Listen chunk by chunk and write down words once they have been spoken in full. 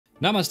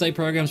Namaste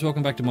programs,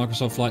 welcome back to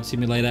Microsoft Flight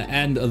Simulator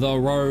and the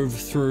Rove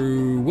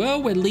through,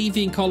 well, we're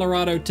leaving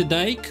Colorado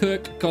today,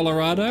 Kirk,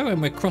 Colorado,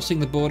 and we're crossing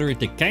the border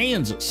into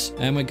Kansas.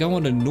 And we're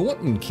going to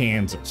Norton,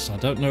 Kansas. I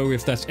don't know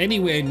if that's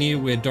anywhere near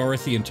where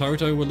Dorothy and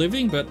Toto were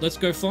living, but let's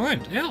go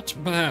find out,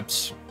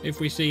 perhaps, if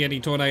we see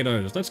any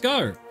tornadoes. Let's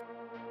go.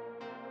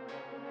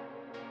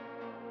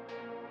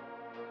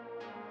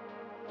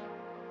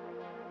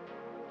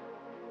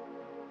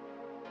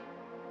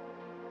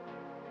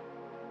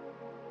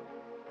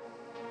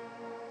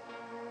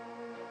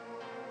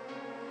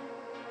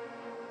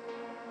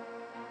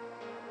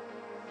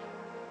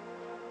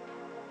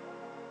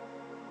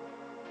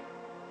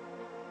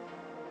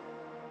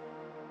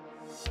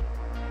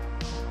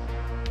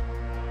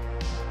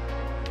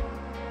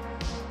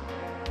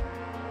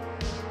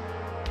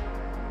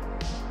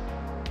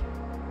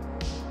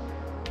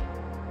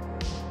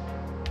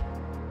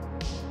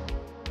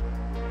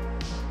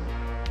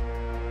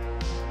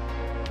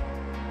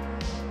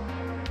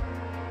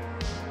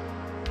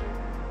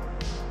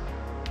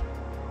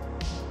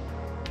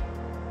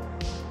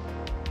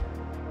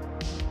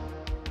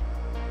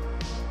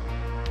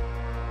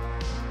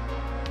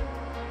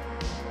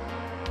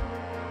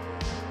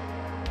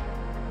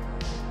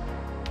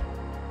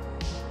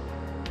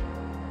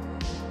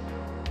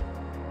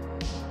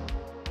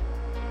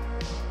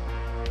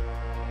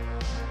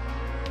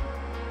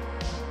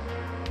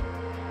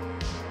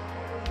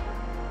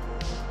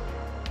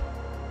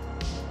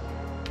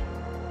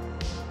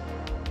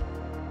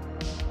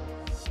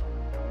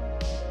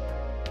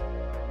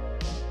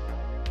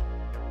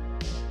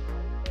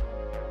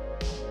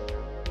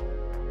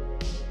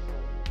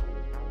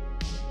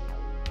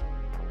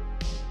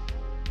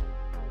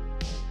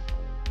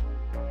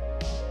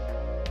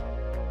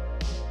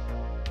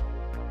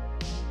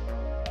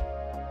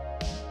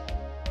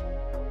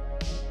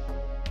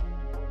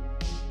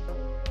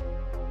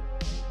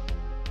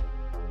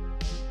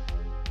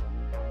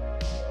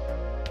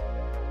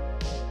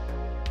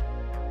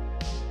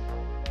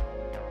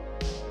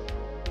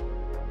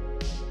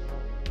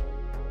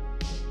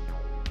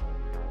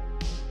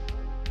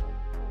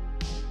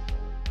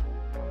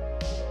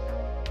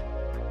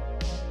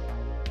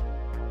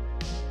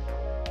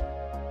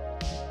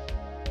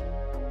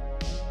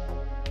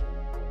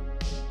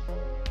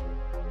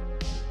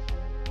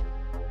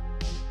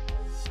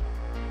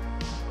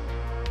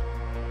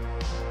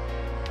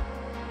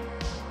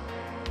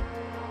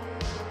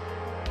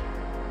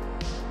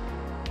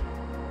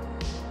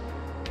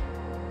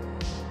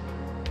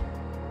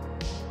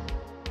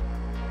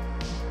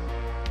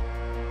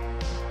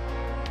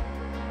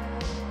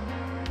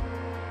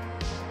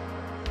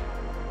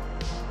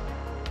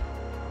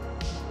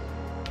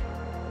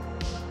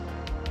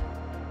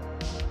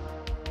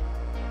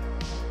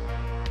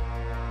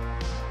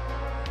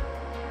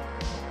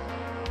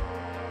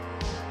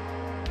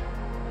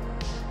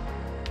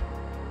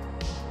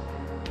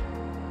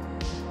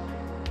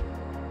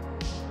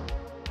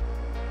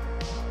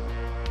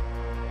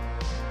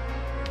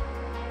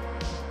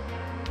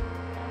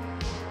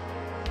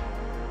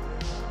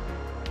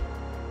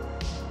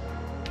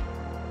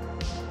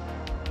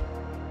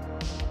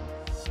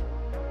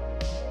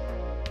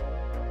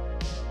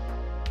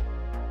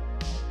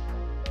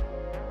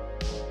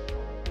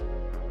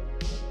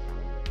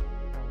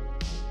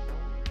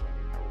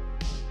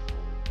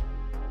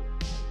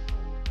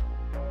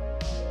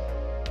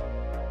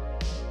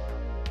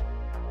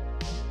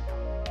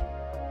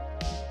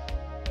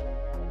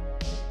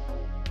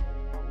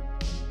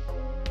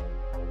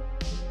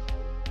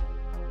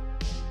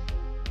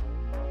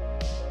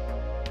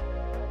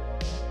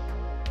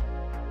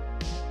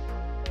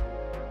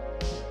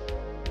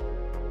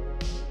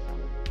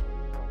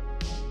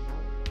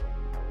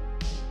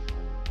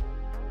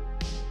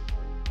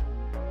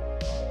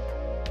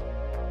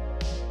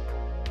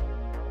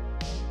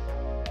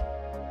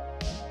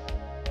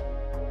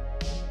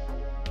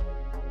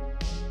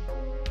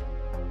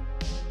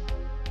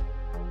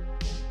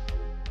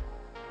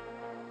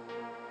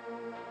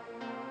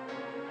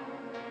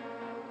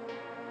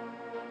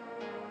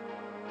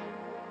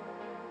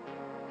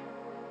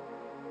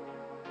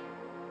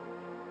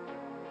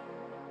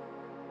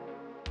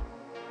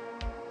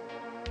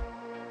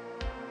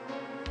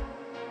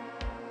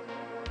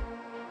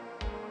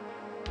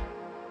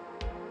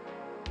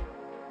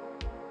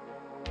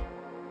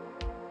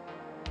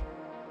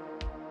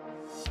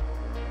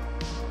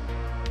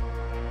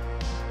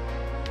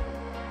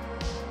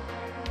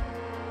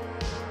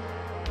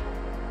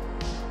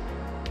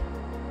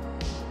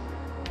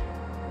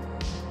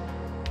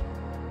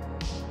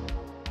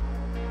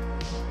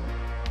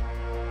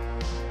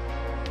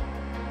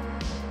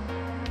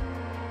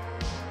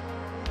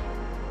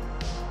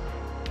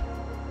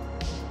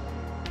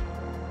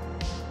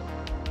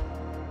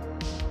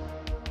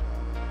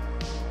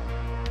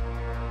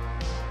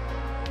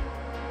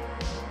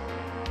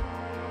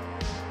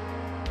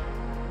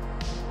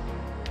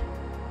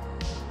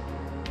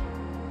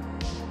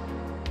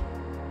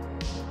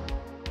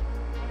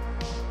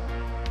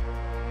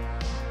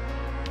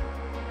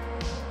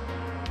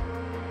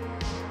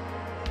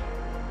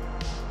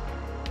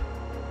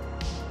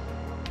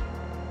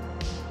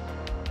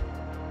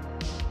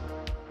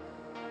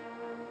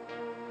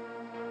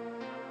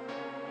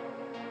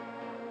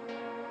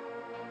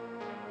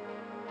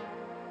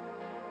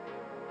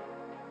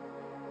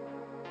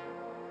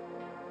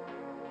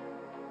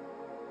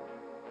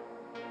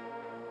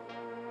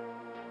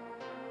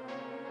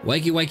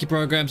 Wakey wakey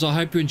programs, I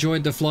hope you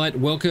enjoyed the flight.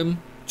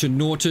 Welcome to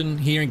Norton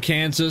here in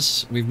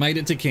Kansas. We've made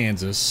it to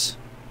Kansas.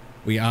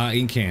 We are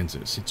in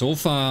Kansas. It's all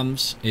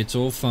farms. It's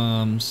all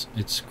farms.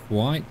 It's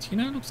quite, you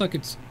know, it looks like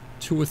it's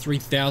 2,000 or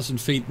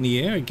 3,000 feet in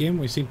the air. Again,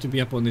 we seem to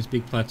be up on this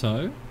big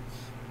plateau.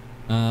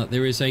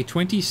 There is a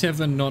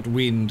 27 knot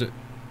wind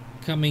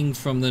coming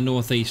from the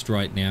northeast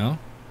right now.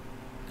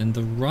 And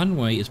the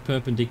runway is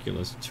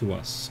perpendicular to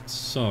us.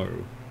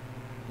 So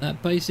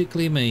that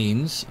basically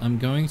means I'm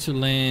going to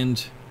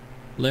land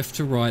left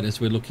to right as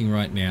we're looking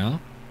right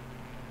now,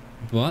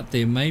 but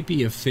there may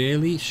be a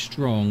fairly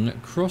strong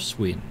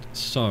crosswind,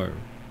 so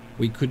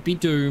we could be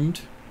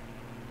doomed.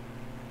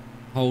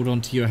 Hold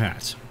on to your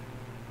hat.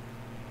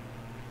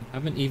 I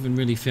haven't even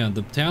really found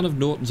the town of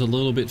Norton's a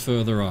little bit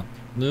further up,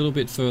 a little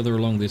bit further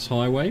along this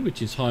highway,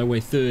 which is highway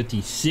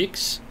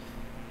 36,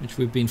 which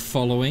we've been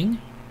following.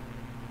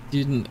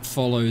 Didn't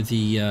follow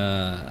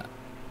the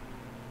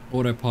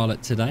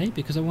autopilot today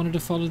because I wanted to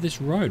follow this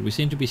road. We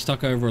seem to be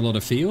stuck over a lot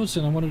of fields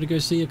and I wanted to go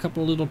see a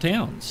couple of little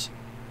towns.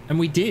 And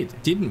we did,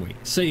 didn't we?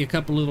 See a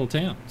couple of little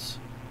towns.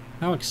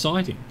 How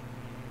exciting.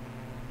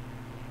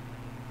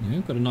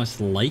 Yeah, got a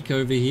nice lake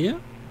over here.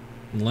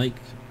 Lake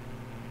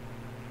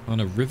on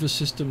a river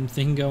system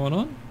thing going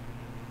on.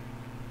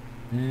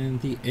 And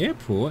the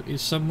airport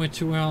is somewhere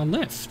to our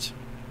left.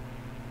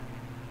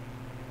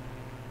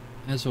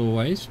 As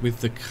always, with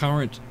the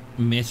current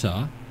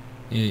meta,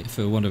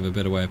 for want of a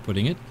better way of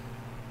putting it,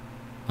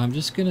 I'm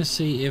just going to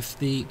see if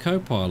the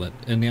co-pilot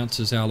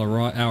announces our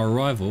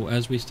arrival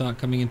as we start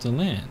coming into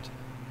land,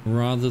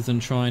 rather than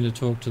trying to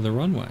talk to the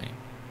runway.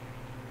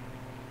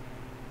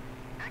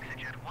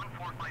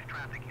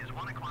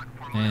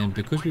 And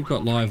because we've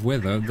got live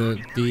weather,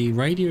 the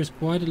radio is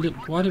quite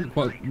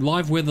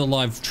live weather,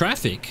 live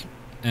traffic,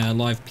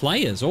 live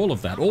players, all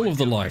of that, all of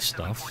the live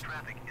stuff.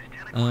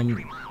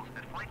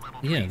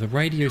 Yeah, the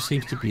radio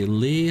seems to be a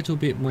little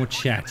bit more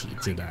chatty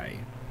today.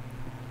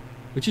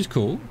 Which is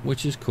cool,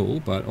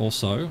 but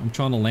also I'm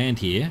trying to land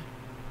here.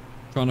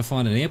 Trying to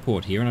find an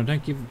airport here, and I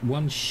don't give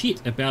one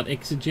shit about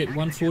ExitJet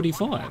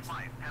 145.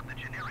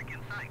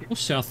 Or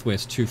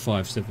Southwest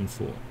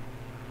 2574.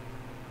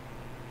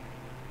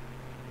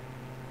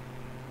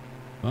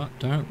 But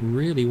don't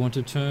really want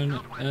to turn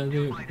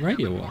the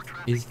radio off.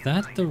 Is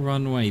that the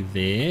runway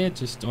there,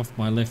 just off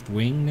my left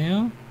wing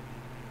now?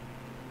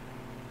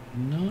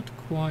 Not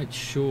quite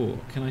sure.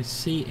 Can I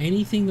see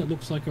anything that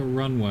looks like a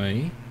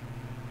runway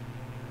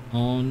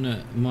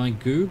on my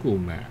Google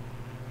map?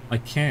 I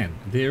can.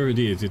 There it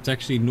is. It's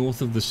actually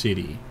north of the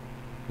city.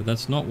 But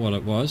that's not what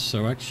it was.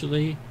 So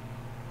actually,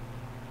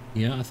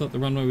 yeah, I thought the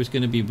runway was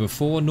going to be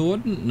before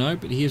Norton. No,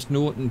 but here's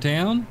Norton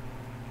town.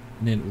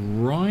 And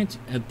then right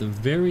at the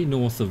very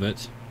north of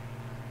it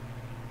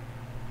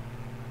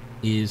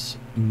is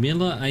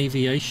Miller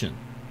Aviation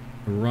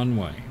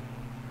runway.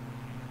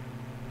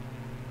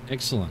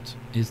 Excellent.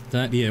 Is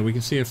that, yeah, we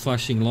can see a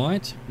flashing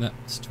light.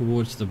 That's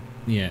towards the,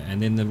 yeah, and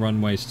then the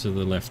runway's to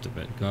the left of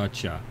it.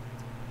 Gotcha.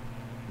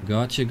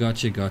 Gotcha.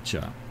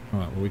 Alright,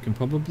 well, we can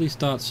probably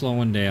start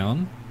slowing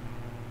down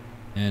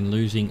and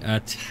losing a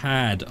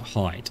tad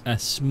height, a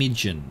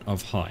smidgen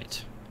of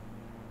height.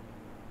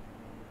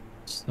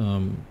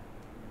 Some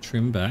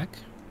trim back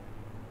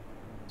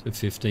to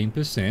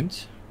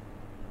 15%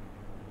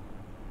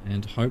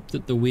 and hope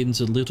that the wind's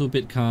a little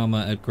bit calmer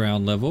at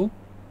ground level.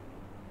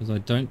 Because I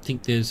don't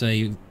think there's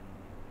a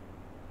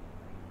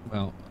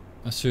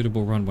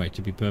suitable runway,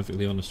 to be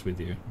perfectly honest with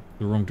you.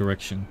 The wrong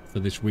direction for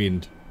this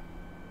wind.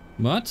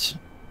 But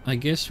I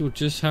guess we'll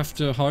just have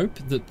to hope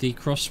that the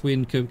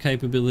crosswind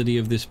capability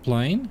of this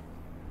plane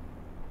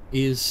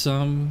is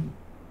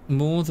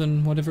more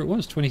than whatever it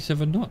was,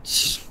 27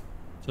 knots.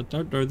 So I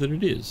don't know that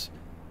it is.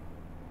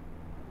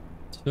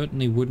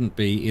 Certainly wouldn't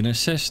be in a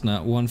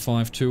Cessna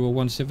 152 or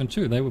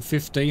 172. They were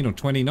 15 or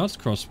 20 knots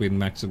crosswind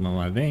maximum,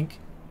 I think.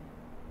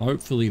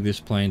 Hopefully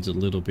this plane's a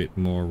little bit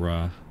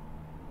more,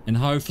 and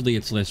hopefully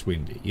it's less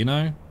windy, you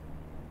know?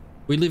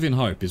 We live in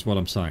hope, is what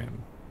I'm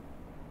saying.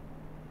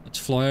 Let's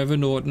fly over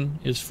Norton.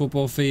 It's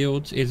football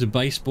fields. It's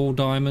baseball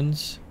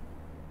diamonds.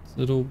 It's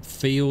little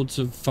fields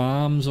of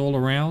farms all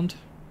around.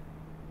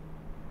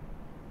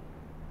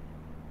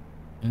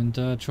 And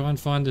try and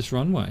find this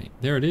runway.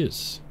 There it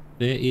is.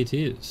 There it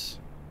is.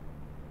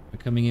 We're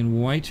coming in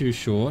way too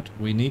short.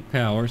 We need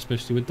power,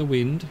 especially with the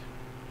wind.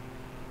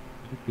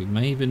 We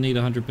may even need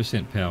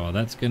 100% power.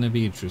 That's going to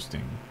be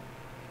interesting.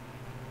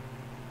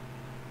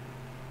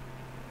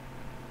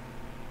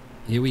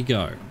 Here we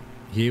go.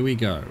 Here we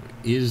go.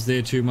 Is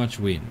there too much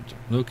wind?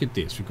 Look at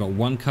this. We've got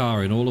one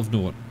car in all of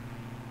Norton.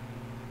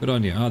 Good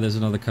on you. Oh, there's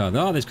another car.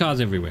 Oh, there's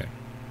cars everywhere.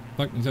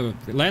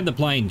 Land the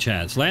plane,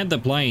 Chaz. Land the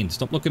plane.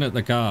 Stop looking at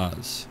the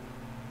cars.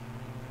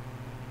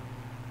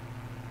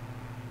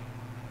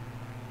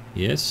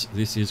 Yes,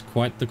 this is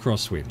quite the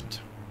crosswind.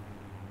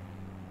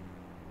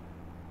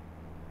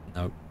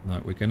 No,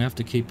 we're going to have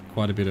to keep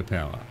quite a bit of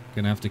power.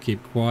 Going to have to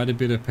keep quite a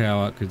bit of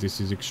power because this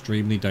is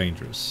extremely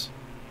dangerous.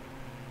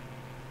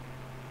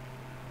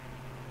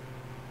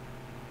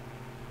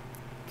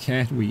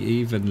 Can we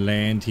even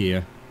land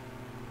here?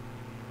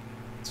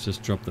 Let's Let's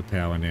just drop the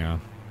power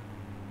now.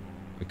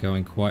 We're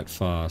going quite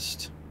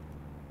fast.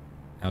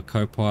 Our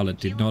co-pilot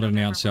did not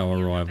announce our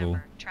arrival.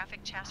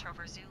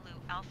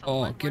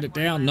 Oh, get it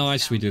down.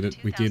 Nice, we did it.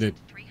 We did it.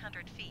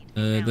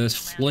 The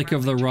flick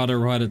of the rudder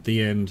right at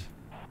the end.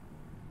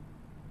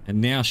 And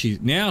now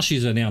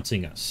she's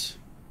announcing us.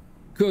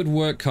 Good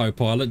work,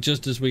 co-pilot,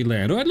 just as we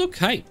land. Oh, look,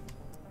 hey.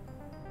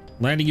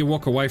 Landing you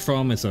walk away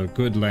from is a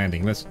good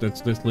landing. Let's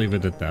leave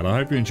it at that. I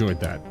hope you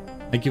enjoyed that.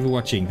 Thank you for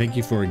watching. Thank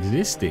you for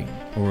existing.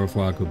 Au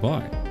revoir,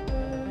 goodbye.